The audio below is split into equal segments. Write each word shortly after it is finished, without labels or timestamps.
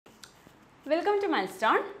Welcome to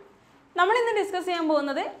Milestone. We will discuss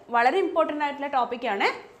very important topic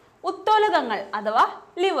Uttolagangal adava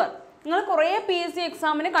liver. You will PSC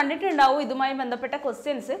exam in questions, but you will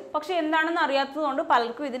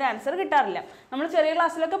answer it. We will study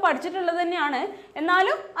class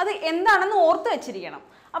and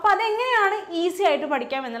അപ്പോൾ അതെങ്ങനെയാണ് easy ആയിട്ട്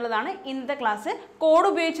പഠിക്കാം എന്നുള്ളതാണ് ഇന്നത്തെ class code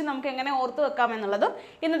ഉപയോഗിച്ച് നമുക്ക് എങ്ങനെ ഓർത്തു വെക്കാം എന്നുള്ളതും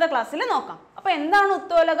ഇന്നത്തെ ക്ലാസ്സിൽ നോക്കാം. അപ്പോൾ എന്താണ്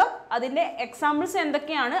ഉത്തോലകം, അതിന്റെ എക്സാമ്പിൾസ്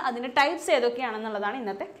എന്തൊക്കെയാണ്, അതിന്റെ ടൈപ്സ് ഏതൊക്കെയാണെന്നുള്ളതാണ്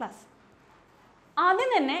ഇന്നത്തെ ക്ലാസ്. ആദ്യം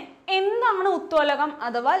തന്നെ എന്താണ് ഉത്തോലകം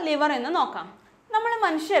അഥവാ ലിവർ എന്ന് നോക്കാം. നമ്മൾ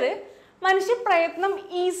മനുഷ്യ പ്രയത്നം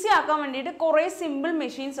ഈസി ആക്കാൻ വേണ്ടിയിട്ട് കുറേ സിമ്പിൾ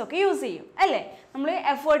മെഷീൻസ് ഒക്കെ യൂസ് ചെയ്യും അല്ലേ. നമ്മൾ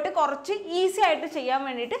എഫേർട്ട് കുറച്ച് ഈസി ആയിട്ട് ചെയ്യാൻ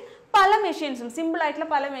വേണ്ടിയിട്ട് പല മെഷീൻസും സിമ്പിൾ ആയിട്ടുള്ള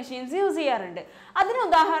പല മെഷീൻസ് യൂസ് ചെയ്യാറുണ്ട്. അതിന്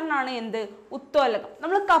ഉദാഹരണമാണ് എന്ത്, ഉത്തോലകം.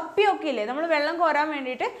 നമ്മൾ കപ്പിയൊക്കെ ഇല്ലേ, നമ്മൾ വെള്ളം കോരാൻ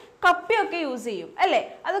വേണ്ടിയിട്ട് കപ്പിയൊക്കെ യൂസ് ചെയ്യും അല്ലേ.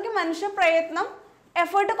 അതൊക്കെ മനുഷ്യ പ്രയത്നം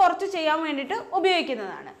എഫേർട്ട് കുറച്ച് ചെയ്യാൻ വേണ്ടിയിട്ട്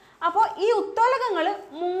ഉപയോഗിക്കുന്നതാണ്. അപ്പോൾ ഈ ഉത്തോലകങ്ങൾ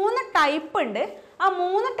 3 ടൈപ്പ് ഉണ്ട്. ആ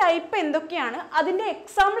 3 ടൈപ്പ് എന്തൊക്കെയാണ്, അതിൻ്റെ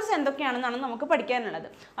എക്സാമ്പിൾസ് എന്തൊക്കെയാണെന്നാണ് നമുക്ക് പഠിക്കാനുള്ളത്.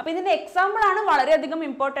 അപ്പോൾ ഇതിൻ്റെ എക്സാമ്പിൾ ആണ് വളരെയധികം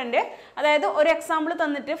ഇമ്പോർട്ടൻ്റ്. അതായത് ഒരു എക്സാമ്പിൾ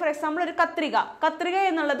തന്നിട്ട്, ഫോർ എക്സാമ്പിൾ ഒരു കത്രിക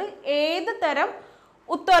എന്നുള്ളത് ഏത് തരം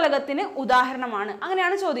ഉത്തോലകത്തിന് ഉദാഹരണമാണ്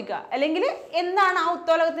അങ്ങനെയാണ് ചോദിക്കുക. അല്ലെങ്കിൽ എന്താണ് ആ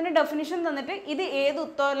ഉത്തോലകത്തിൻ്റെ ഡെഫിനിഷൻ തന്നിട്ട് ഇത് ഏത്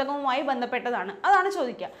ഉത്തോലകവുമായി ബന്ധപ്പെട്ടതാണ് അതാണ്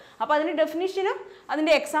ചോദിക്കുക. അപ്പോൾ അതിൻ്റെ ഡെഫിനിഷനും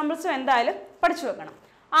അതിൻ്റെ എക്സാമ്പിൾസും എന്തായാലും പഠിച്ചു വെക്കണം.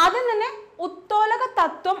 ആദ്യം തന്നെ ഉത്തോലക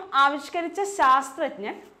തത്വം ആവിഷ്കരിച്ച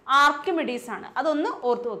ശാസ്ത്രജ്ഞൻ ആർക്കിമിഡീസ് ആണ്. അതൊന്ന്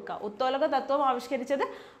ഓർത്തു വെക്കുക. ഉത്തോലക തത്വം ആവിഷ്കരിച്ചത്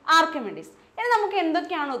ആർക്കിമിഡീസ്. ഇനി നമുക്ക്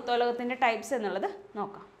എന്തൊക്കെയാണ് ഉത്തോലകത്തിൻ്റെ ടൈപ്സ് എന്നുള്ളത്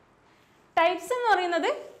നോക്കാം. ടൈപ്സ് എന്ന് പറയുന്നത്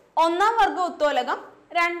 1ാം വർഗ ഉത്തോലകം,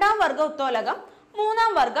 2ാം വർഗ ഉത്തോലകം,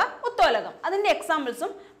 3ാം വർഗ ഉത്തോലകം. അതിൻ്റെ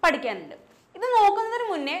എക്സാമ്പിൾസും പഠിക്കാനുണ്ട്. ഇത് നോക്കുന്നതിന്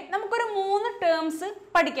മുന്നേ നമുക്കൊരു 3 ടേംസ്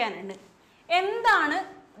പഠിക്കാനുണ്ട്. എന്താണ്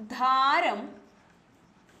ധാരം,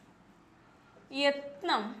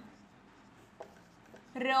 യത്നം,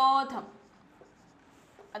 രോധം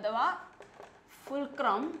അഥവാ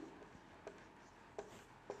ഫുൾക്രം,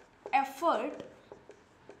 എഫേർട്ട്,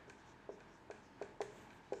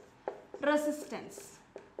 റെസിസ്റ്റൻസ്.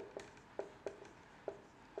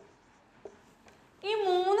 ഈ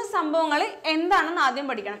 3 സംഭവങ്ങൾ എന്താണെന്ന് ആദ്യം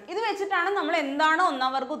പഠിക്കണം. ഇത് വെച്ചിട്ടാണ് നമ്മൾ എന്താണ്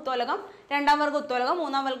 1ാം വർഗ ഉത്തോലകം, 2ാം വർഗ ഉത്തോലകം,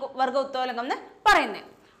 3ാം വർഗ ഉത്തോലകം എന്ന് പറയുന്നത്.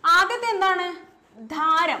 ആദ്യത്തെ എന്താണ്,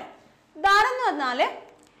 ധാരം. ധാരം എന്ന് പറഞ്ഞാൽ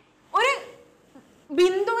ഒരു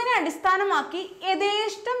ബിന്ദുവിനെ അടിസ്ഥാനമാക്കി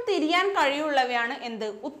യഥേഷ്ടം തിരിയാൻ കഴിയുള്ളവയാണ് എന്ത്,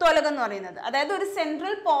 ഉത്തോലകം എന്ന് പറയുന്നത്. അതായത് ഒരു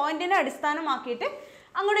സെൻട്രൽ പോയിന്റിനെ അടിസ്ഥാനമാക്കിയിട്ട്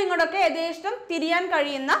അങ്ങോട്ടും ഇങ്ങോട്ടൊക്കെ യഥേഷ്ടം തിരിയാൻ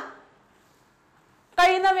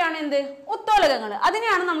കഴിയുന്നവയാണ് എന്ത്, ഉത്തോലകങ്ങൾ.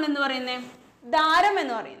 അതിനെയാണ് നമ്മൾ എന്ത് പറയുന്നത്, ധാരം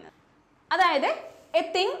എന്ന് പറയുന്നത്. അതായത് A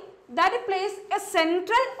thing that place A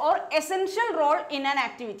central or essential role in an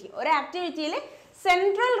activity. ഒരു ആക്ടിവിറ്റിയിൽ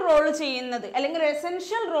സെൻട്രൽ റോൾ ചെയ്യുന്നത് അല്ലെങ്കിൽ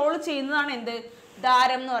എസെൻഷ്യൽ റോൾ ചെയ്യുന്നതാണ് എന്ത്,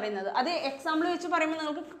 ധാരം എന്ന് പറയുന്നത്. അത് എക്സാമ്പിൾ വെച്ച് പറയുമ്പോൾ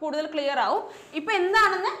നിങ്ങൾക്ക് കൂടുതൽ ക്ലിയർ ആവും. ഇപ്പം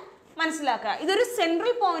എന്താണെന്ന് മനസ്സിലാക്കുക. ഇതൊരു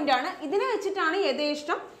സെൻട്രൽ പോയിന്റ് ആണ്. ഇതിനെ വെച്ചിട്ടാണ്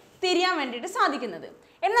യഥേഷ്ടം തിരിയാൻ വേണ്ടിയിട്ട് സാധിക്കുന്നത്.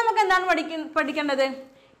 ഇനി നമുക്ക് എന്താണ് പഠിക്കേണ്ടത്,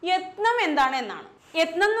 യത്നം എന്താണ് എന്നാണ്.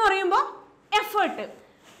 യത്നം എന്ന് പറയുമ്പോൾ എഫേർട്ട്.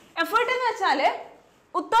 എഫേർട്ട് എന്ന് വെച്ചാൽ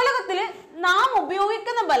ഉത്തോലകത്തിൽ നാം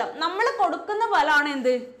ഉപയോഗിക്കുന്ന ബലം, നമ്മൾ കൊടുക്കുന്ന ബലമാണ്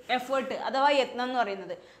എന്ത്, എഫേർട്ട് അഥവാ യത്നം എന്ന്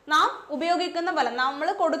പറയുന്നത്. നാം ഉപയോഗിക്കുന്ന ബലം, നമ്മൾ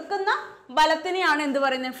കൊടുക്കുന്ന ബലത്തിനെയാണ് എന്ത്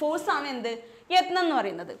പറയുന്നത്, ഫോഴ്സ് ആണ് എന്ത്, യത്നം എന്ന്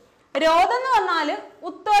പറയുന്നത്. രോധം എന്ന് പറഞ്ഞാൽ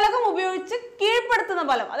ഉത്തോലകം ഉപയോഗിച്ച് കീഴ്പ്പെടുത്തുന്ന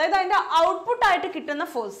ബലം, അതായത് അതിൻ്റെ ഔട്ട്പുട്ട് ആയിട്ട് കിട്ടുന്ന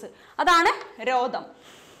ഫോഴ്സ്, അതാണ് രോധം.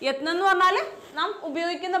 യത്നം എന്ന് പറഞ്ഞാൽ നാം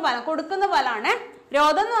ഉപയോഗിക്കുന്ന ബലം, കൊടുക്കുന്ന ബലമാണ്.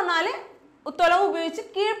 രോധം എന്ന് പറഞ്ഞാൽ ഉത്തോലകം ഉപയോഗിച്ച്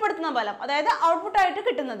കീഴ്പ്പെടുത്തുന്ന ബലം, അതായത് ഔട്ട്പുട്ട് ആയിട്ട്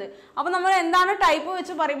കിട്ടുന്നത്. അപ്പോൾ നമ്മൾ എന്താണ് ടൈപ്പ്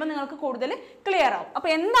വെച്ച് പറയുമ്പോൾ നിങ്ങൾക്ക് കൂടുതൽ ക്ലിയർ ആവും. അപ്പോൾ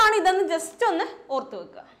എന്താണ് ഇതെന്ന് ജസ്റ്റ് ഒന്ന് ഓർത്ത്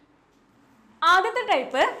വെക്കുക. ആദ്യത്തെ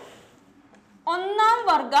ടൈപ്പ് 1ാം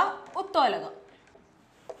വർഗ ഉത്തോലകം,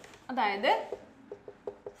 അതായത്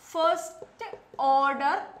ഫസ്റ്റ്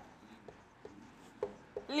ഓർഡർ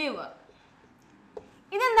ലിവർ.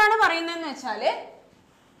 ഇതെന്താണ് പറയുന്നതെന്ന് വെച്ചാൽ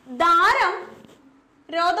ധാരം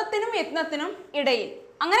രോധത്തിനും യത്നത്തിനും ഇടയിൽ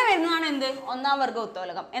അങ്ങനെ വരുന്നതാണ് എന്ത്, 1ാം വർഗ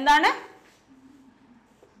ഉത്തോലകം. എന്താണ്,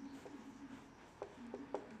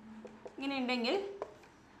 ഇങ്ങനെ ഉണ്ടെങ്കിൽ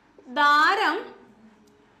ധാരം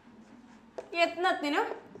യത്നത്തിനും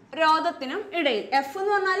രോധത്തിനും ഇടയിൽ. എഫ്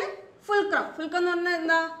എന്ന് പറഞ്ഞാൽ ഫുൾക്രം. ഫുൾക്രം എന്ന് പറഞ്ഞാൽ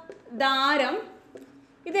എന്താ, ധാരം,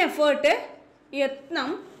 ഇത് എഫേർട്ട്,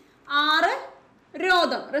 യത്നം, 6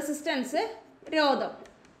 രോധം, റെസിസ്റ്റൻസ്, രോധം,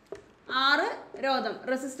 6 രോധം,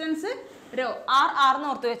 റെസിസ്റ്റൻസ്, ആർ എന്ന്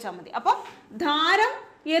ഓർത്ത് വെച്ചാൽ മതി. അപ്പോൾ ധാരം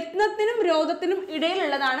യത്നത്തിനും രോധത്തിനും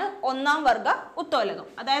ഇടയിലുള്ളതാണ് 1ാം വർഗ ഉത്തോലകം.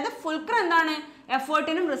 അതായത് ഫുൾക്രം എന്താണ്,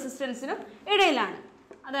 എഫേർട്ടിനും റെസിസ്റ്റൻസിനും ഇടയിലാണ്.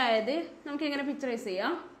 അതായത് നമുക്ക് എങ്ങനെ പിക്ചറൈസ്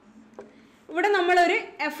ചെയ്യാം. ഇവിടെ നമ്മളൊരു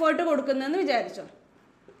എഫേർട്ട് കൊടുക്കുന്നതെന്ന് വിചാരിച്ചോ.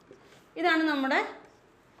 ഇതാണ് നമ്മുടെ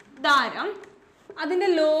ധാരം. അതിൻ്റെ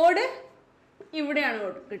ലോഡ് ഇവിടെയാണ്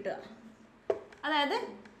കിട്ടുക. അതായത്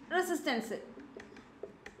റെസിസ്റ്റൻസ്.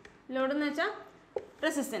 ലോഡ് എന്ന് വെച്ചാൽ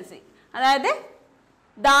റെസിസ്റ്റൻസ്. അതായത്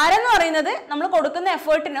ധാര എന്ന് പറയുന്നത് നമ്മൾ കൊടുക്കുന്ന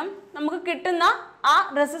എഫേർട്ടിനും നമുക്ക് കിട്ടുന്ന ആ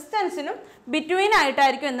റെസിസ്റ്റൻസിനും ബിറ്റ്വീൻ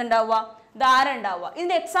ആയിട്ടായിരിക്കും എന്തുണ്ടാവുക, ധാര ഉണ്ടാവുക.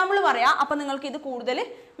 ഇതിന്റെ എക്സാമ്പിൾ പറയാം, അപ്പം നിങ്ങൾക്ക് ഇത് കൂടുതൽ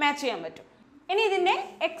മാച്ച് ചെയ്യാൻ പറ്റും. ഇനി ഇതിന്റെ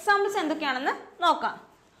എക്സാമ്പിൾസ് എന്തൊക്കെയാണെന്ന് നോക്കാം.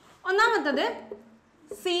 ഒന്നാമത്തത്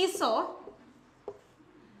സീസോ,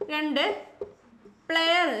 2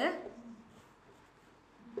 പ്ലെയർ,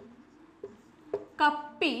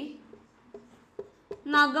 കപ്പി,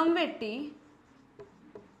 നഖം വെട്ടി,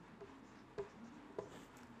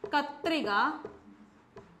 കത്രിക,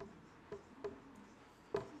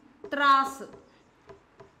 ത്രാസ്.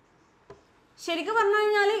 ശരിക്കും പറഞ്ഞു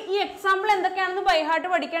കഴിഞ്ഞാൽ ഈ എക്സാമ്പിൾ എന്തൊക്കെയാണെന്ന് ബൈഹാർട്ട്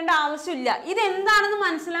പഠിക്കേണ്ട ആവശ്യമില്ല. ഇതെന്താണെന്ന്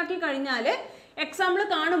മനസ്സിലാക്കി കഴിഞ്ഞാൽ എക്സാമ്പിൾ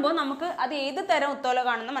കാണുമ്പോൾ നമുക്ക് അത് ഏത് തരം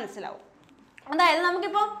ഉത്തോലകമാണെന്ന് മനസ്സിലാവും. അതായത്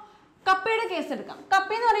നമുക്കിപ്പോൾ കപ്പിയുടെ കേസ് എടുക്കാം.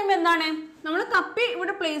 കപ്പി എന്ന് പറയുമ്പോൾ എന്താണ്, നമ്മൾ കപ്പി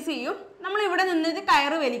ഇവിടെ പ്ലേസ് ചെയ്യും, നമ്മൾ ഇവിടെ നിന്നിട്ട്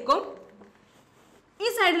കയറ് വലിക്കും, ഈ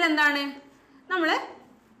സൈഡിൽ എന്താണ് നമ്മൾ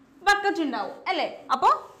ബക്കറ്റ് ഉണ്ടാവും അല്ലേ.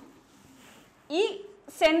 അപ്പോൾ ഈ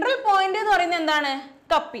സെൻട്രൽ പോയിന്റ് എന്ന് പറയുന്നത് എന്താണ്,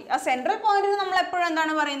 കപ്പി. ആ സെൻട്രൽ പോയിന്റിന് നമ്മൾ എപ്പോഴും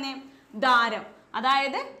എന്താണ് പറയുന്നത്, ധാരം.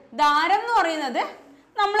 അതായത് ധാരം എന്ന് പറയുന്നത്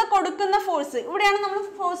നമ്മൾ കൊടുക്കുന്ന ഫോഴ്സ്, ഇവിടെയാണ് നമ്മൾ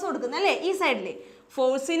ഫോഴ്സ് കൊടുക്കുന്നത് അല്ലേ, ഈ സൈഡിൽ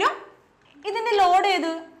ഫോഴ്സിനും ഇതിന്റെ ലോഡ്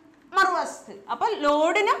ഏത് മറുവശത്ത്. അപ്പൊ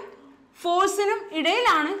ലോഡിനും ഫോഴ്സിനും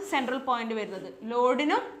ഇടയിലാണ് സെൻട്രൽ പോയിന്റ് വരുന്നത്.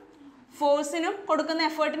 ലോഡിനും ഫോഴ്സിനും കൊടുക്കുന്ന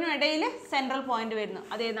എഫേർട്ടിനും ഇടയിൽ സെൻട്രൽ പോയിന്റ് വരുന്നു.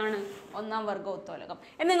 അതേതാണ്, 1-ാം വർഗ ഉത്തോലകം.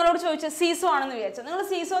 എന്ന് നിങ്ങളോട് ചോദിച്ചാൽ സീസോ ആണെന്ന് വിചാരിച്ചു. നിങ്ങൾ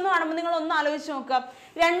സീസോ എന്ന് കാണുമ്പോൾ നിങ്ങൾ ഒന്ന് ആലോചിച്ച് നോക്കുക,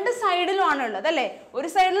 2 സൈഡിലും ആണ് ഉള്ളത് അല്ലേ. ഒരു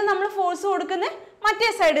സൈഡിൽ നമ്മൾ ഫോഴ്സ് കൊടുക്കുന്നത്, മറ്റേ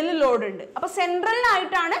സൈഡിൽ ലോഡ് ഉണ്ട്. അപ്പൊ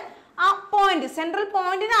സെൻട്രലിലായിട്ടാണ് ആ പോയിന്റ്, സെൻട്രൽ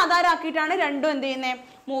പോയിന്റിനെ ആധാരമാക്കിയിട്ടാണ് രണ്ടും എന്ത് ചെയ്യുന്നത്,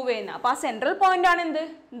 മൂവ് ചെയ്യുന്നത്. അപ്പൊ ആ സെൻട്രൽ പോയിന്റ് ആണ് എന്ത്,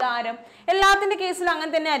 ധാരം. എല്ലാത്തിന്റെ കേസിലും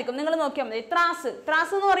അങ്ങനെ തന്നെ ആയിരിക്കും. നിങ്ങൾ നോക്കിയാൽ മതി. ത്രാസ്,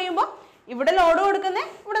 ത്രാസ് എന്ന് പറയുമ്പോൾ ഇവിടെ ലോഡ് കൊടുക്കുന്നത്,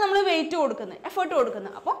 ഇവിടെ നമ്മൾ വെയിറ്റ് കൊടുക്കുന്നത്, എഫേർട്ട്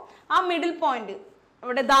കൊടുക്കുന്നത്. അപ്പോൾ ആ മിഡിൽ പോയിന്റ്,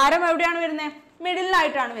 ഇവിടെ ധാരം എവിടെയാണ് വരുന്നത്,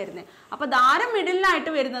 മിഡിലായിട്ടാണ് വരുന്നത്. അപ്പൊ ധാരം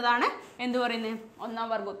മിഡിലായിട്ട് വരുന്നതാണ് എന്ത് പറയുന്നത്, 1-ാം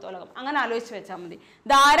വർഗ ഉത്തോലകം. അങ്ങനെ ആലോചിച്ച് വെച്ചാൽ മതി.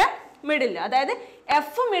 ധാരം മിഡിൽ, അതായത്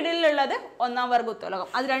എഫ് മിഡിലുള്ളത് 1-ാം വർഗ ഉത്തോലകം.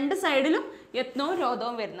 അത് 2 സൈഡിലും യത്നവും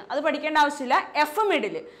രോധവും വരുന്നത്, അത് പഠിക്കേണ്ട ആവശ്യമില്ല. എഫ്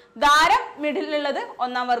മിഡിൽ, ധാരം മിഡിലുള്ളത്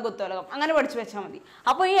 1-ാം വർഗ ഉത്തോലകം. അങ്ങനെ പഠിച്ചു വെച്ചാൽ മതി.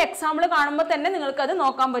 അപ്പോൾ ഈ എക്സാമ്പിൾ കാണുമ്പോൾ തന്നെ നിങ്ങൾക്ക് അത്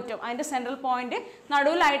നോക്കാൻ പറ്റും, അതിന്റെ സെൻട്രൽ പോയിന്റ്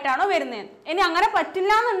നടുവിലായിട്ടാണോ വരുന്നത്. ഇനി അങ്ങനെ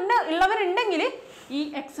പറ്റില്ല ഉള്ളവരുണ്ടെങ്കിൽ ഈ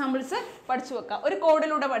എക്സാമ്പിൾസ് പഠിച്ചു വെക്കാം. ഒരു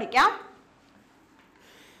കോഡിലൂടെ പഠിക്കാം.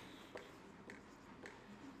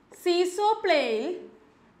 സീസോ പ്ലേയിൽ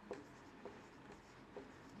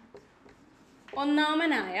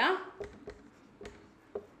ഒന്നാമനായ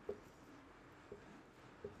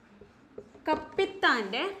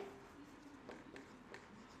കപ്പിത്താന്റെ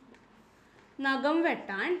നഖം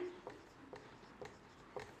വെട്ടാൻ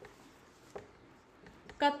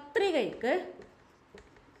കത്രികയ്ക്ക്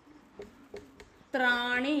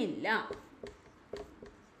ത്രാണിയില്ല.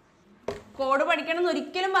 കോഡ് പഠിക്കണം എന്ന്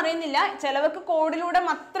ഒരിക്കലും പറയുന്നില്ല. ചിലവർക്ക് കോഡിലൂടെ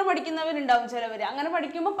മാത്രം പഠിക്കുന്നവരുണ്ടാവും. ചിലവർ അങ്ങനെ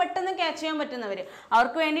പഠിക്കുമ്പോൾ പെട്ടെന്ന് ക്യാച്ച് ചെയ്യാൻ പറ്റുന്നവർ,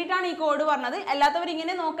 അവർക്ക് വേണ്ടിയിട്ടാണ് ഈ കോഡ് പറഞ്ഞത്. അല്ലാത്തവർ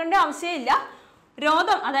ഇങ്ങനെ നോക്കേണ്ട ആവശ്യമില്ല.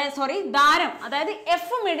 രോധം, അതായത് ധാരം, അതായത്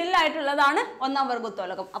എഫ് മിഡിലായിട്ടുള്ളതാണ് 1-ാം വർഗ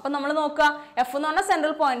ഉത്തോലകം. അപ്പൊ നമ്മൾ നോക്കുക, എഫ് എന്ന് പറഞ്ഞാൽ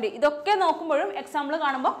സെൻട്രൽ പോയിന്റ്. ഇതൊക്കെ നോക്കുമ്പോഴും എക്സാമ്പിൾ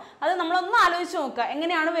കാണുമ്പോൾ അത് നമ്മളൊന്ന് ആലോചിച്ച് നോക്കുക,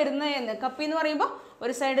 എങ്ങനെയാണ് വരുന്നത് എന്ന്. കപ്പി എന്ന് പറയുമ്പോൾ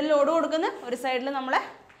ഒരു സൈഡിൽ ലോഡ് കൊടുക്കുന്നത്, ഒരു സൈഡിൽ നമ്മളെ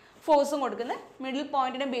ഫോഴ്സും കൊടുക്കുന്നത്, മിഡിൽ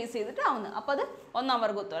പോയിന്റിനെ ബേസ് ചെയ്തിട്ട് ആവുന്നത്. അപ്പോൾ അത് 1-ാം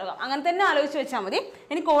വർഗ ഉത്തോലകം. അങ്ങനെ തന്നെ ആലോചിച്ച് വെച്ചാൽ മതി.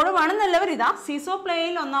 ഇനി കോഡ് വേണമെന്നുള്ളവർ ഇതാ, സീസോ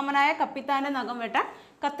പ്ലേയിൽ ഒന്നാമനായ കപ്പിത്താന്റെ നഖം വെട്ടാൻ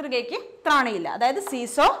കത്രികയ്ക്ക് ത്രാണിയില്ല. അതായത്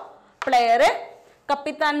സീസോ പ്ലെയർ,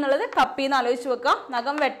 കപ്പിത്താൻ എന്നുള്ളത് കപ്പി എന്ന് ആലോചിച്ച് വെക്കുക,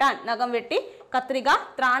 നഖം വെട്ടാൻ നഖം വെട്ടി, കത്രിക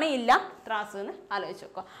ത്രാണിയില്ല, ത്രാസ് എന്ന് ആലോചിച്ച്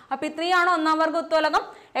വെക്കുക. അപ്പൊ ഇത്രയാണ് 1-ാം വർഗ ഉത്തോലകം.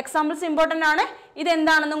 എക്സാമ്പിൾസ് ഇമ്പോർട്ടൻ്റ് ആണ്.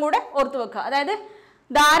 ഇതെന്താണെന്നും കൂടെ ഓർത്തു വെക്കുക. അതായത്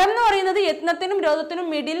ധാരം എന്ന് പറയുന്നത് യത്നത്തിനും രോധത്തിനും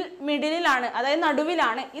മിഡിലാണ്, അതായത്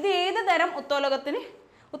നടുവിലാണ്. ഇത് ഏത് തരം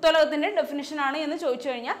ഉത്തോലകത്തിന്റെ ഡെഫിനിഷൻ ആണ് എന്ന് ചോദിച്ചു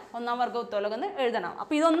കഴിഞ്ഞാൽ 1-ാം വർഗ ഉത്തോലകം എന്ന് എഴുതണം.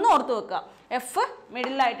 അപ്പൊ ഇതൊന്നും ഓർത്തു വെക്കുക. എഫ്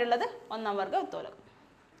മിഡിലായിട്ടുള്ളത് 1-ാം വർഗ ഉത്തോലകം.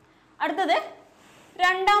 അടുത്തത്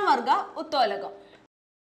 2-ാം വർഗ ഉത്തോലകം.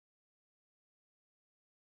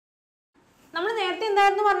 നമ്മൾ നേരത്തെ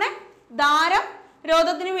എന്തായിരുന്നു പറഞ്ഞേ, ധാരം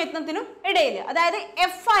രോധത്തിനും യത്നത്തിനും ഇടയിൽ, അതായത്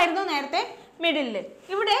എഫ് ആയിരുന്നു നേരത്തെ മിഡില്.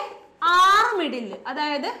 ഇവിടെ 6 മിഡില്,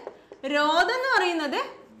 അതായത് രോധം എന്ന് പറയുന്നത്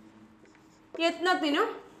യത്നത്തിനും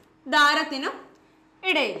ധാരത്തിനും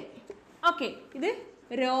ഇടയിൽ. ഓക്കെ, ഇത്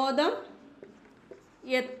രോധം,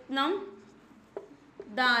 യത്നം,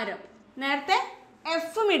 ധാരം. നേരത്തെ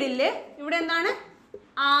എഫ് മിഡില്, ഇവിടെ എന്താണ്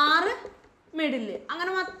 6 മിഡില്.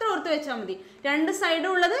 അങ്ങനെ മാത്രം ഓർത്ത് വെച്ചാൽ മതി. 2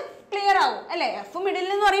 സൈഡും ഉള്ളത് ക്ലിയർ ആവും അല്ലെ. എഫ് മിഡിൽ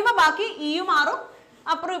എന്ന് പറയുമ്പോൾ ബാക്കി ഇയും ആറും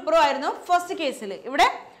അപ്പുറം ഇപ്പുറം ആയിരുന്നു ഫസ്റ്റ് കേസിൽ. ഇവിടെ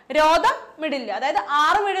രോധം മിഡിൽ, അതായത്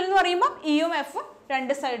 6 മിഡിൽ എന്ന് പറയുമ്പോൾ ഇയും എഫും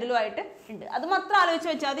 2 സൈഡിലും ആയിട്ട് ഉണ്ട്. അത് മാത്രം ആലോചിച്ച്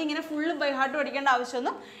വെച്ചാൽ അത് ഇങ്ങനെ ഫുള്ള് ബൈ ഹാർട്ട് പഠിക്കേണ്ട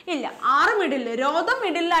ആവശ്യമൊന്നും ഇല്ല. 6 മിഡിൽ, രോധം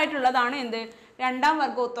മിഡിലായിട്ടുള്ളതാണ് എന്ത്, രണ്ടാം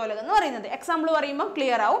വർഗ ഉത്തോലകം എന്ന് പറയുന്നത്. എക്സാമ്പിൾ പറയുമ്പോൾ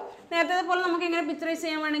ക്ലിയർ ആവും. നേരത്തെ പോലെ നമുക്ക് എങ്ങനെ പിക്ചറൈസ്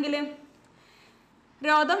ചെയ്യാൻ വേണമെങ്കിൽ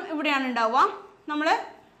രോധം ഇവിടെയാണ് ഉണ്ടാവുക. നമ്മൾ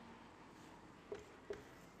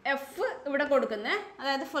എഫ് ഇവിടെ കൊടുക്കുന്നത്,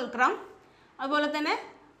 അതായത് ഫുൾക്രം, അതുപോലെ തന്നെ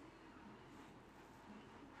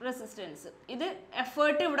റെസിസ്റ്റൻസ്, ഇത്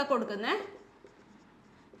എഫേർട്ട് ഇവിടെ കൊടുക്കുന്നത്,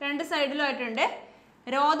 രണ്ട് സൈഡിലുമായിട്ടുണ്ട്.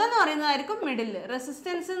 രോധം എന്ന് പറയുന്നതായിരിക്കും മിഡിൽ,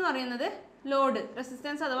 റെസിസ്റ്റൻസ് എന്ന് പറയുന്നത് ലോഡ്,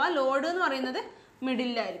 റെസിസ്റ്റൻസ് അഥവാ ലോഡ് എന്ന് പറയുന്നത്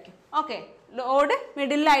മിഡിലായിരിക്കും. ഓക്കെ, ലോഡ്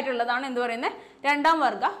മിഡിലായിട്ടുള്ളതാണ് എന്ത് പറയുന്നത് രണ്ടാം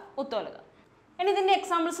വർഗ ഉത്തോലകം. ഇനി ഇതിൻ്റെ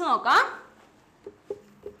എക്സാമ്പിൾസ് നോക്കാം.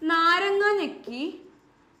 നാരങ്ങ ഞെക്കി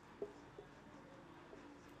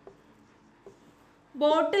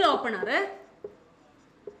ബോട്ടിൽ ഓപ്പണർ,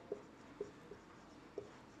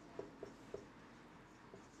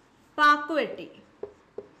 പാക്കുവെട്ടി.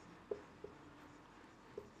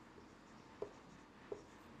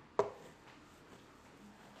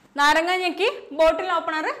 നാരങ്ങ ഞെക്കി, ബോട്ടിൽ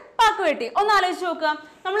ഓപ്പണർ, പാക്കുവെട്ടി. ഒന്ന് ആലോചിച്ച് നോക്കുക.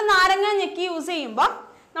 നമ്മൾ നാരങ്ങ ഞെക്കി യൂസ് ചെയ്യുമ്പോൾ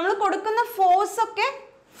നമ്മൾ കൊടുക്കുന്ന ഫോഴ്സ് ഒക്കെ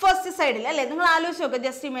ഫസ്റ്റ് സൈഡിൽ അല്ലേ? നിങ്ങൾ ആലോചിച്ച് നോക്കുക,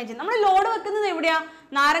 ജസ്റ്റ് ഇമാജിൻ. നമ്മൾ ലോഡ് വെക്കുന്നത് എവിടെയാ?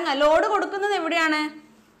 നാരങ്ങ ലോഡ് കൊടുക്കുന്നത് എവിടെയാണ്?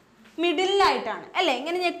 മിഡിലായിട്ടാണ് അല്ലേ?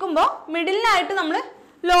 ഇങ്ങനെ ഞെക്കുമ്പോൾ മിഡിലായിട്ട് നമ്മൾ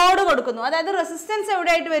ലോഡ് കൊടുക്കുന്നു. അതായത് റെസിസ്റ്റൻസ്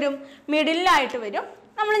എവിടെയായിട്ട് വരും? മിഡിലായിട്ട് വരും.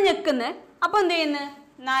 നമ്മൾ ഞെക്കുന്നത്, അപ്പോൾ എന്ത് ചെയ്യുന്നത്?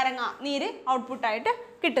 നാരങ്ങ നീര് ഔട്ട്പുട്ടായിട്ട്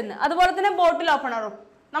കിട്ടുന്നത്. അതുപോലെ തന്നെ ബോട്ടിൽ ഓപ്പണറും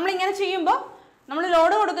നമ്മളിങ്ങനെ ചെയ്യുമ്പോൾ നമ്മൾ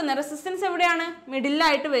ലോഡ് കൊടുക്കുന്നത് റെസിസ്റ്റൻസ് എവിടെയാണ്?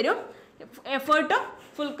 മിഡിലായിട്ട് വരും. എഫേർട്ടും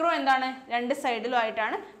ഫുൾക്രം എന്താണ്? രണ്ട് സൈഡിലും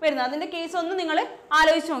ആയിട്ടാണ് വരുന്നത്. അതിൻ്റെ കേസ് ഒന്ന് നിങ്ങൾ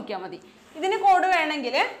ആലോചിച്ച് നോക്കിയാൽ മതി. ഇതിന് കോഡ്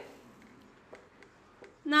വേണമെങ്കിൽ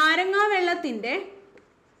നാരങ്ങാ വെള്ളത്തിൻ്റെ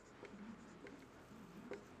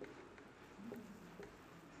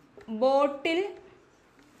ബോട്ടിൽ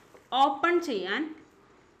ഓപ്പൺ ചെയ്യാൻ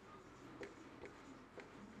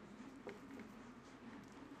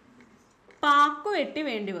പാക്കുവെട്ടി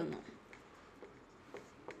വേണ്ടി വന്നു.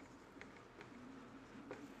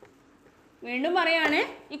 വീണ്ടും പറയാണ്,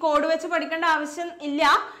 ഈ കോഡ് വെച്ച് പഠിക്കേണ്ട ആവശ്യം ഇല്ല.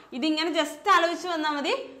 ഇതിങ്ങനെ ജസ്റ്റ് ആലോചിച്ച് വന്നാൽ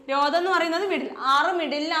മതി. രോധം എന്ന് പറയുന്നത് മിഡിൽ, 6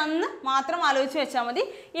 മിഡിലാണെന്ന് മാത്രം ആലോചിച്ച് വെച്ചാൽ മതി.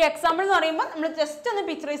 ഈ എക്സാമ്പിൾ എന്ന് പറയുമ്പോൾ നമ്മൾ ജസ്റ്റ് ഒന്ന്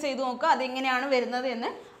പിക്ചറൈസ് ചെയ്ത് നോക്കുക അതെങ്ങനെയാണ് വരുന്നത് എന്ന്.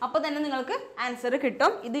 അപ്പോൾ തന്നെ നിങ്ങൾക്ക് ആൻസർ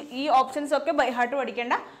കിട്ടും. ഈ ഓപ്ഷൻസ് ഒക്കെ ബൈ ഹാർട്ട്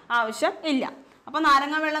പഠിക്കേണ്ട ആവശ്യം ഇല്ല. അപ്പോൾ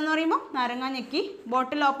നാരങ്ങ വെള്ളം എന്ന് പറയുമ്പോൾ നാരങ്ങ ഞെക്കി,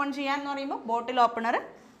 ബോട്ടിൽ ഓപ്പൺ ചെയ്യാൻ എന്ന് പറയുമ്പോൾ ബോട്ടിൽ ഓപ്പണർ,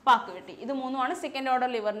 പാക്കുവെട്ടി. ഇത് മൂന്നുമാണ് second order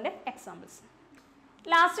ലിവറിൻ്റെ examples.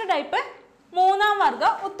 Last type മൂന്നാം വർഗ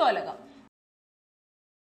ഉത്തോലകം.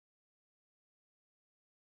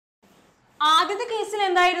 ആദ്യത്തെ കേസിൽ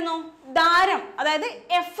എന്തായിരുന്നു? ദാരം, അതായത്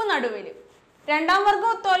എഫ് നടുവിൽ. രണ്ടാം വർഗ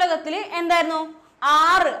ഉത്തോലകത്തിൽ എന്തായിരുന്നു?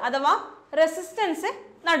 6 അഥവാ റെസിസ്റ്റൻസ്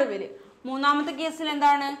നടുവിൽ. മൂന്നാമത്തെ കേസിൽ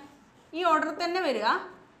എന്താണ്? ഈ ഓർഡർ തന്നെ വരിക.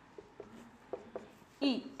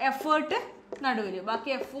 ഈ എഫേർട്ട് നടുവിൽ, ബാക്കി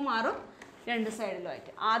എഫ് മാറും രണ്ട്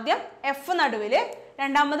സൈഡിലുമായിട്ട്. ആദ്യം എഫ് നടുവിൽ,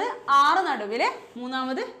 രണ്ടാമത് 6 നടുവിൽ,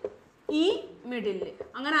 മൂന്നാമത് ഈ മിഡിലിൽ.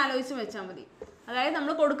 അങ്ങനെ ആലോചിച്ച് വെച്ചാൽ മതി. അതായത്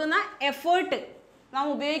നമ്മൾ കൊടുക്കുന്ന എഫേർട്ട്, നാം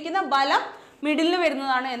ഉപയോഗിക്കുന്ന ബലം മിഡിലിൽ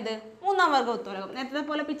വരുന്നതാണ് എന്ത്? മൂന്നാം വർഗ ഉത്തോലകം. നേരത്തെ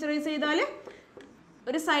പോലെ പിക്ചറൈസ് ചെയ്താൽ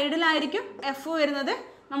ഒരു സൈഡിലായിരിക്കും എഫ് വരുന്നത്.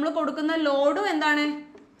 നമ്മൾ കൊടുക്കുന്ന ലോഡും എന്താണ്?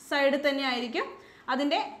 സൈഡിൽ തന്നെ ആയിരിക്കും.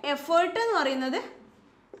 അതിൻ്റെ എഫേർട്ട് എന്ന് പറയുന്നത്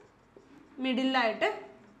മിഡിലായിട്ട്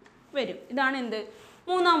വരും. ഇതാണ് എന്ത്?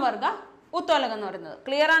 മൂന്നാം വർഗ ഉത്തോലകം എന്ന് പറയുന്നത്.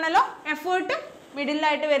 ക്ലിയർ ആണല്ലോ? എഫേർട്ട്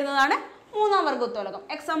മിഡിലായിട്ട് വരുന്നതാണ് മൂന്നാം വർഗ ഉത്തോലകം.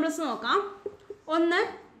 എക്സാമ്പിൾസ് നോക്കാം. 1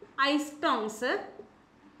 ഐസ് സ്റ്റോൺസ്,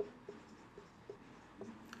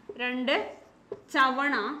 2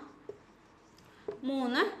 ചവണ,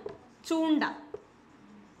 3 ചൂണ്ട.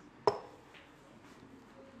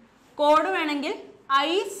 കോഡ് വേണമെങ്കിൽ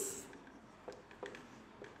ഐസ്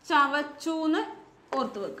ചവച്ചൂന്ന്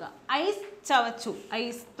ഓർത്ത് വെക്കുക. ഐസ് ചവച്ചു,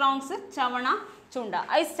 ഐസ് സ്ട്രോങ്സ്, ചവണ, ചൂണ്ട,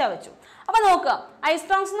 ഐസ് ചവച്ചു. അപ്പോൾ നോക്കുക, ഐസ്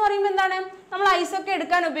സ്ട്രോങ്സ് എന്ന് പറയുമ്പോൾ എന്താണ്? നമ്മൾ ഐസൊക്കെ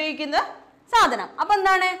എടുക്കാൻ ഉപയോഗിക്കുന്ന സാധനം. അപ്പോൾ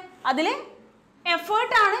എന്താണ്? അതിൽ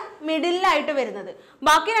എഫേർട്ടാണ് മിഡിലായിട്ട് വരുന്നത്.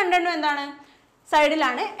 ബാക്കി രണ്ടെണ്ണം എന്താണ്?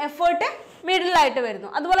 സൈഡിലാണ്. എഫേർട്ട് മിഡിലായിട്ട് വരുന്നു.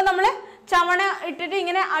 അതുപോലെ നമ്മൾ ചവണ ഇട്ടിട്ട്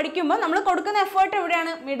ഇങ്ങനെ അടിക്കുമ്പോൾ നമ്മൾ കൊടുക്കുന്ന എഫേർട്ട്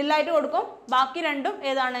എവിടെയാണ്? മിഡിലായിട്ട് കൊടുക്കും. ബാക്കി രണ്ടും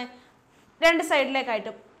ഏതാണ്? രണ്ട്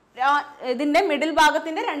സൈഡിലേക്കായിട്ടും. ഇതിൻ്റെ മിഡിൽ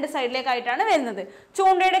ഭാഗത്തിൻ്റെ രണ്ട് സൈഡിലേക്കായിട്ടാണ് വരുന്നത്.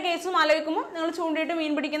 ചൂണ്ടയുടെ കേസും ആലോചിക്കുമ്പോൾ നിങ്ങൾ ചൂണ്ടയിട്ട്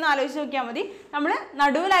മീൻ പിടിക്കുന്ന ആലോചിച്ച് നോക്കിയാൽ മതി. നമ്മൾ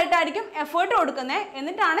നടുവിലായിട്ടായിരിക്കും എഫേർട്ട് കൊടുക്കുന്നത്,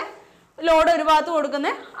 എന്നിട്ടാണ് ലോഡ് ഒരു ഭാഗത്ത്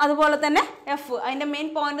കൊടുക്കുന്നത്. അതുപോലെ തന്നെ എഫ്, അതിൻ്റെ മെയിൻ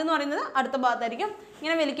പോയിന്റ് എന്ന് പറയുന്നത് അടുത്ത ഭാഗത്തായിരിക്കും.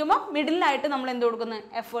 ഇങ്ങനെ വലിക്കുമ്പോൾ മിഡിലായിട്ട് നമ്മൾ എന്ത് കൊടുക്കുന്നത്?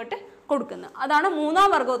 എഫേർട്ട് കൊടുക്കുന്നത്. അതാണ് മൂന്നാം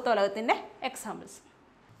വർഗ ഉത്തോലകത്തിൻ്റെ എക്സാമ്പിൾസ്.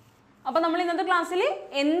 അപ്പോൾ നമ്മൾ ഇന്നത്തെ ക്ലാസ്സിൽ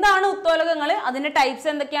എന്താണ് ഉത്തോലകങ്ങൾ, അതിൻ്റെ ടൈപ്സ്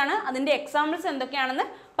എന്തൊക്കെയാണ്, അതിൻ്റെ എക്സാമ്പിൾസ് എന്തൊക്കെയാണെന്ന്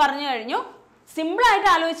പറഞ്ഞു കഴിഞ്ഞു. സിമ്പിളായിട്ട്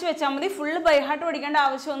ആലോചിച്ച് വെച്ചാൽ മതി. ഫുള്ള് ബൈ ഹാർട്ട് പഠിക്കേണ്ട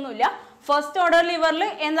ആവശ്യമൊന്നുമില്ല. ഫസ്റ്റ് ഓർഡർ ലിവറിൽ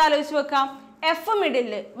എന്താലോചിച്ച് വെക്കാം? എഫ്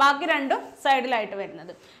മിഡിൽ, ബാക്കി രണ്ടും സൈഡിലായിട്ട്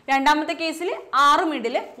വരുന്നത്. രണ്ടാമത്തെ കേസിൽ 6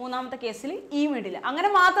 മിഡിൽ, മൂന്നാമത്തെ കേസിൽ ഇ മിഡിൽ. അങ്ങനെ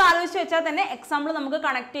മാത്രം ആലോചിച്ച് വെച്ചാൽ തന്നെ എക്സാമ്പിൾ നമുക്ക്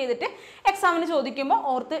കണക്ട് ചെയ്തിട്ട് എക്സാമിന് ചോദിക്കുമ്പോൾ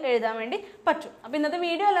ഓർത്ത് എഴുതാൻ വേണ്ടി പറ്റും. അപ്പോൾ ഇന്നത്തെ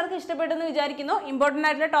വീഡിയോ എല്ലാവർക്കും ഇഷ്ടപ്പെട്ടെന്ന് വിചാരിക്കുന്നു. ഇമ്പോർട്ടൻ്റ്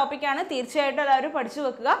ആയിട്ടുള്ള ടോപ്പിക്കാണ്, തീർച്ചയായിട്ടും എല്ലാവരും പഠിച്ചു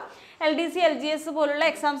വെക്കുക. LDC, LGS പോലുള്ള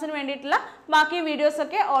എക്സാംസിന് വേണ്ടിയിട്ടുള്ള ബാക്കി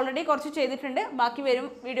വീഡിയോസൊക്കെ ഓൾറെഡി കുറച്ച് ചെയ്തിട്ടുണ്ട്, ബാക്കി വരും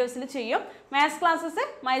വീഡിയോസിൽ ചെയ്യും. മാത്സ് ക്ലാസ്സസ്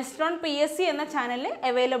MIlestone PSC എന്ന ചാനലിൽ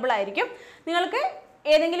അവൈലബിൾ ആയിരിക്കും. നിങ്ങൾക്ക്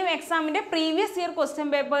ഏതെങ്കിലും എക്സാമിൻ്റെ previous year question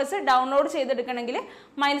papers download ചെയ്തെടുക്കണമെങ്കിൽ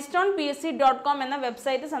milestonePSC.com എന്ന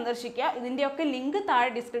വെബ്സൈറ്റ് സന്ദർശിക്കുക. ഇതിൻ്റെയൊക്കെ ലിങ്ക് താഴെ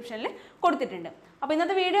ഡിസ്ക്രിപ്ഷനിൽ കൊടുത്തിട്ടുണ്ട്. അപ്പോൾ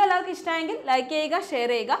ഇന്നത്തെ വീഡിയോ എല്ലാവർക്കും ഇഷ്ടമായെങ്കിൽ ലൈക്ക് ചെയ്യുക,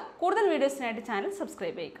 ഷെയർ ചെയ്യുക. കൂടുതൽ വീഡിയോസിനായിട്ട് ചാനൽ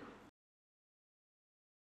സബ്സ്ക്രൈബ് ചെയ്യുക.